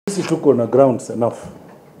Sisi tuko na grounds enough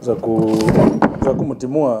za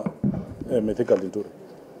kumtimua Mithika Linturi.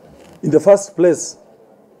 In the first place,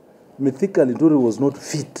 Mithika Linturi was not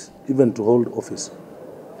fit even to hold office.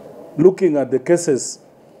 Looking at the cases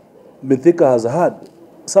Mithika has had,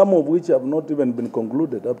 some of which have not even been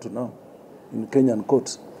concluded up to now in Kenyan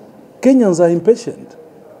courts. Kenyans are impatient.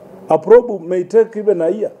 A probe may take even a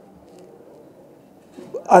year.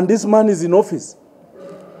 And this man is in office.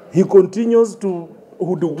 He continues to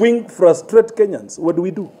hoodwink, frustrate Kenyans. What do we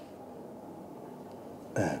do?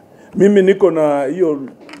 Mimi niko na hiyo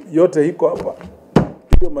yote hiko hapa.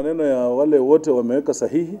 Hiyo maneno ya wale wote wameweka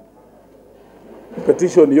sahihi.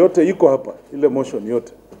 Petition yote iko hapa. Ile motion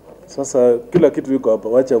yote. Sasa kila kitu iko hapa.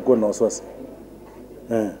 Wacha kuwa na wasiwasi.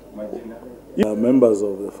 Members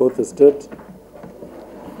of the Fourth Estate.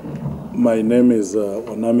 My name is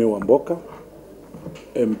Onami Wamboka,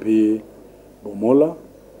 MP Bomola,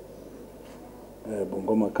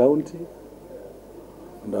 Bungoma County,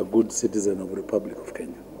 and a good citizen of the Republic of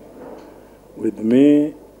Kenya. With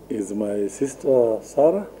me is my sister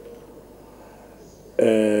Sarah.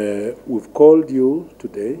 We've called you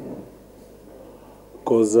today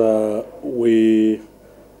because we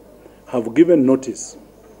have given notice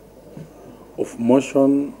of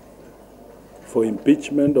motion for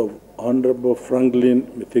impeachment of Honorable Franklin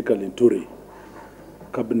Mithika Linturi,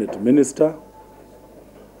 Cabinet Minister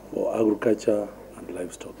for Agriculture and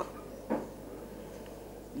Livestock.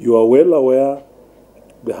 You are well aware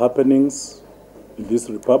the happenings in this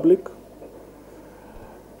republic.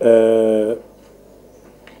 The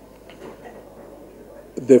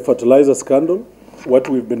fertilizer scandal, what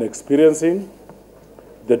we've been experiencing,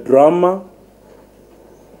 the drama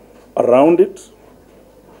around it,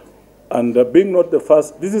 and being not the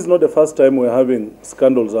first, this is not the first time we're having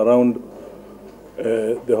scandals around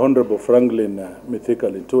the Honorable Franklin Mithika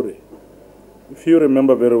Linturi. If you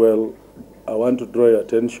remember very well, I want to draw your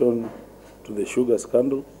attention to the sugar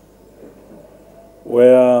scandal,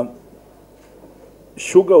 where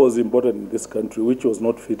sugar was imported in this country, which was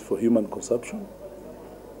not fit for human consumption,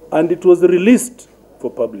 and it was released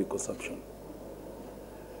for public consumption.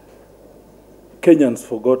 Kenyans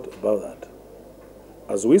forgot about that.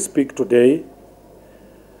 As we speak today,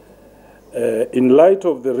 in light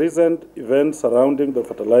of the recent events surrounding the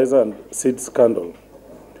fertilizer and seed scandal,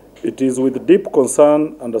 it is with deep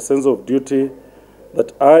concern and a sense of duty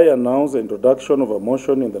that I announce the introduction of a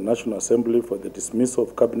motion in the National Assembly for the dismissal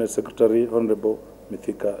of Cabinet Secretary Honorable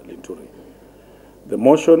Mithika Linturi. The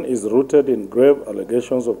motion is rooted in grave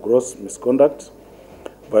allegations of gross misconduct,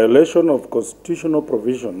 violation of constitutional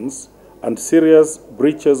provisions, and serious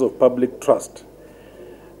breaches of public trust.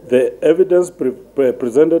 The evidence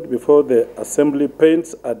presented before the Assembly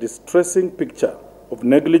paints a distressing picture of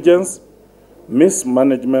negligence,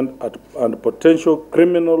 mismanagement, and potential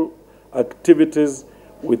criminal activities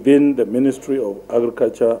within the Ministry of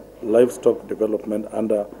Agriculture, Livestock Development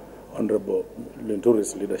under Honorable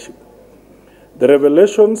Linturi's leadership. The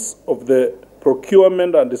revelations of the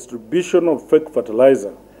procurement and distribution of fake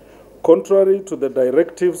fertilizer, contrary to the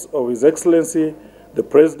directives of His Excellency, the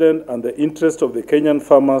President, and the interest of the Kenyan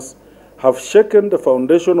farmers, have shaken the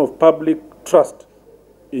foundation of public trust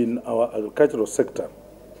in our agricultural sector.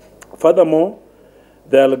 Furthermore,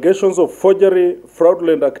 the allegations of forgery,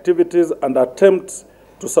 fraudulent activities, and attempts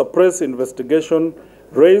to suppress investigation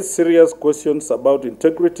raise serious questions about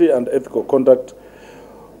integrity and ethical conduct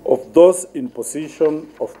of those in position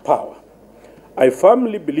of power. I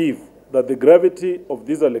firmly believe that the gravity of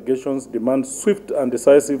these allegations demands swift and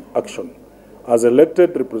decisive action. As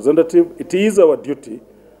elected representative, it is our duty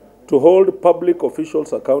to hold public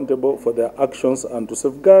officials accountable for their actions and to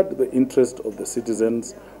safeguard the interest of the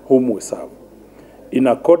citizens whom we serve. In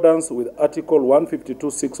accordance with Article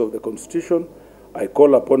 152(6) of the Constitution, I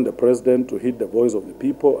call upon the President to heed the voice of the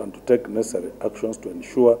people and to take necessary actions to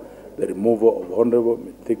ensure the removal of Honorable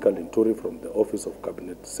Mithika Linturi from the office of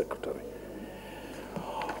Cabinet Secretary.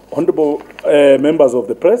 Honorable members of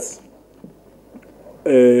the press,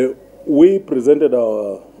 we presented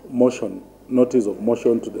our motion, notice of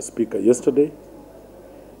motion to the Speaker yesterday,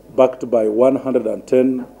 backed by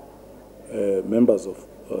 110 members of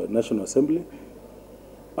National Assembly,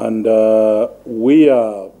 and we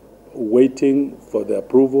are waiting for the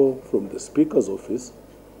approval from the Speaker's office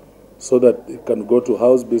so that it can go to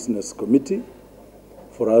House Business Committee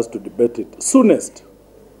for us to debate it. Soonest,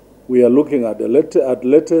 we are looking at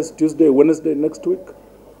latest Tuesday, Wednesday next week,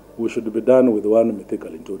 we should be done with one Mithika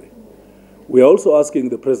Linturi. We are also asking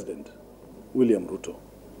the President, William Ruto.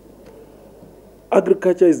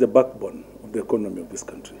 Agriculture is the backbone of the economy of this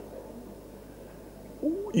country.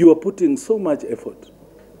 You are putting so much effort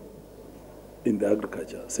in the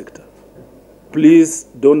agriculture sector. Please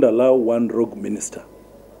don't allow one rogue minister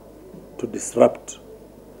to disrupt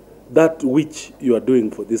that which you are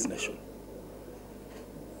doing for this nation.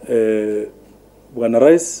 Bwana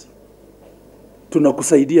Rais,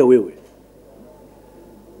 tunakusaidia wewe.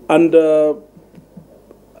 And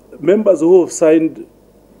members who have signed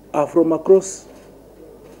are from across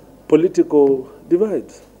political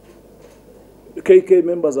divides. KK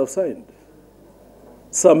members have signed.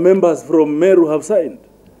 Some members from Meru have signed.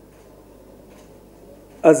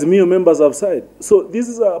 Azimio members have signed. So this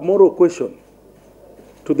is a moral question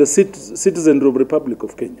to the citizens of the Republic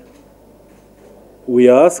of Kenya. We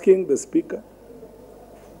are asking the Speaker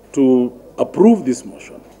to approve this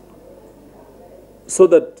motion so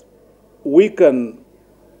that we can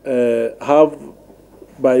have,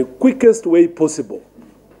 by quickest way possible,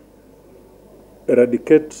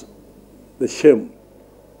 eradicate the shame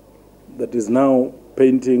that is now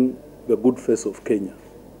painting the good face of Kenya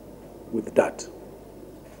with that.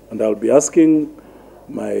 And I'll be asking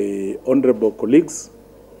my honorable colleagues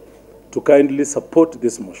to kindly support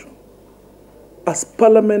this motion. As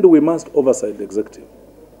Parliament, we must oversight the executive.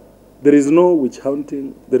 There is no witch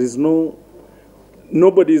hunting. There is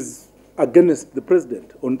nobody's against the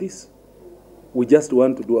president on this. We just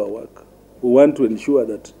want to do our work. We want to ensure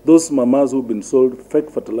that those mamas who've been sold fake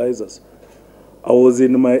fertilizers. I was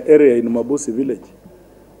in my area in Mabusi village.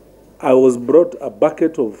 I was brought a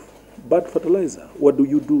bucket of bad fertilizer. What do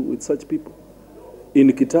you do with such people?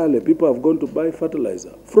 In Kitale, people have gone to buy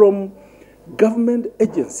fertilizer from government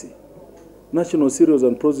agency, National Cereals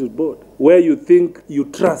and Produce Board, where you think you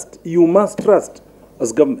trust, you must trust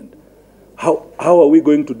as government. How are we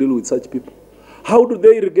going to deal with such people? How do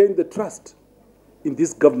they regain the trust in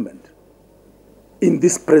this government, in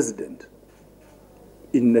this president,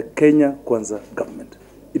 in the Kenya Kwanza government?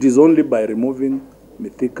 It is only by removing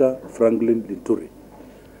Mithika Franklin Linturi.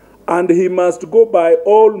 And he must go by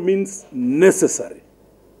all means necessary.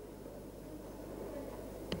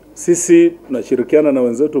 Sisi tunashirikiana na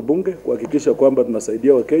wenzetu bunge kuhakikisha kwamba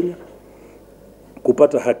tunasaidia wa Kenya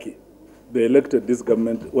kupata haki. They elected this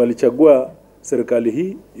government, walichagua serikali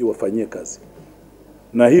hii iwafanyie kazi.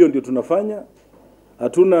 Na hiyo ndio tunafanya.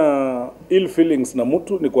 Hatuna ill feelings na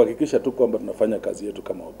mtu, ni kuhakikisha tu kwamba tunafanya kazi yetu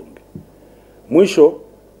kama wabunge. Mwisho,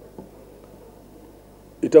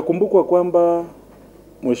 itakumbukwa kwamba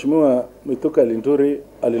Mheshimiwa Mithika Linturi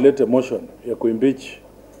alilete motion ya kuimpeach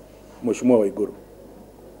Mheshimiwa Waiguru.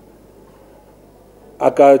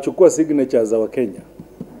 Akachukua signatures za Wakenya,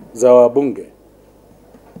 za wabunge.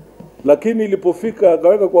 Lakini ilipofika,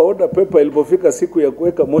 akaweka kwa order paper, ilipofika siku ya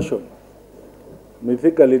kuweka motion,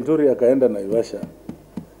 Mithika Linturi akaenda Naivasha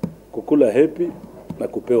kukula happy na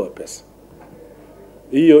kupewa pesa.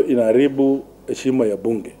 Hiyo inaharibu heshima ya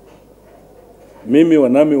bunge. Mimi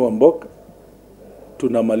wanami wa Mboka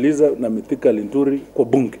tunamaliza na Mithika Linturi kwa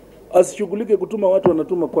bunge. Asishughulike kutuma watu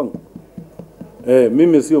wanatuma kwangu.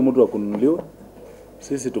 Mimi sio mtu wa kununuliwa.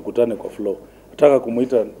 Sisi tukutane kwa floor. Nataka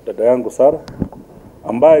kumuita dada yangu Sara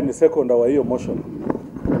ambaye ni second wa hiyo motion.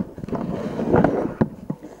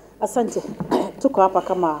 Asante. Tuko hapa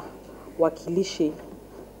kama wakilishi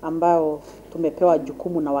ambao tumepewa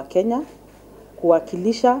jukumu na Wakenya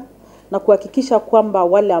kuwakilisha na kuhakikisha kwamba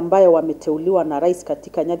wale ambao wameteuliwa na rais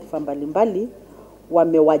katika nyadhifa mbalimbali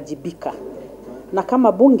wamewajibika. Na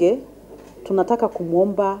kama bunge tunataka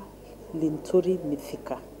kumuomba Linturi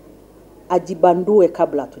Mithika ajibandue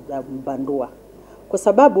kabla hatujambandua. Kwa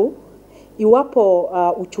sababu iwapo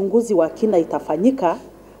uchunguzi wa kina itafanyika,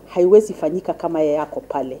 haiwezi fanyika kama yeye yako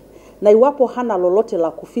pale. Na iwapo hana lolote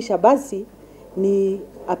la kufisha, basi ni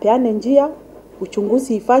apeane njia,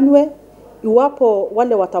 uchunguzi ifanywe. Iwapo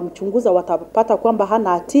wale watamchunguza watapata kwamba hana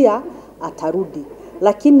hatia, atarudi.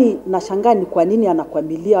 Lakini nashangaa ni kwa nini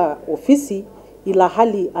anakwamilia ofisi ila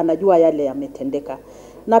hali anajua yale yametendeka.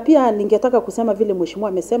 Na pia ningetaka kusema vile mheshimiwa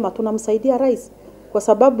amesema, tunamsaidia rais kwa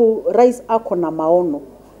sababu rais ako na maono.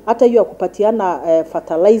 Hata hiyo ya kupatiana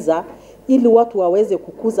fertilizer ili watu waweze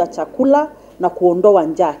kukuza chakula na kuondoa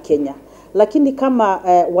njaa Kenya. Lakini kama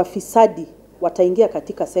wafisadi wataingia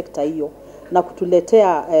katika sekta hiyo na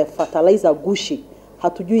kutuletea fertilizer gushi,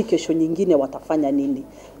 hatujui kesho nyingine watafanya nini.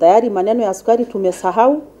 Tayari maneno ya sukari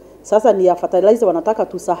tumesahau, sasa ni ya fertilizer wanataka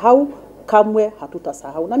tusahau, kamwe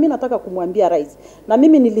hatutasahau. Na mimi nataka kumwambia rais, na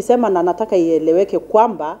mimi nilisema na nataka ieleweke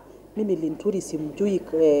kwamba mimi Linturi simjui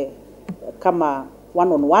kama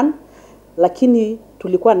one on one, lakini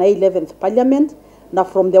tulikuwa na 11th parliament, na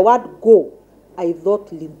from the word go I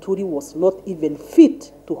thought Linturi was not even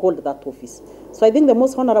fit to hold that office. So I think the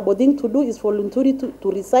most honorable thing to do is for Linturi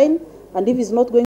to resign, and if he's not going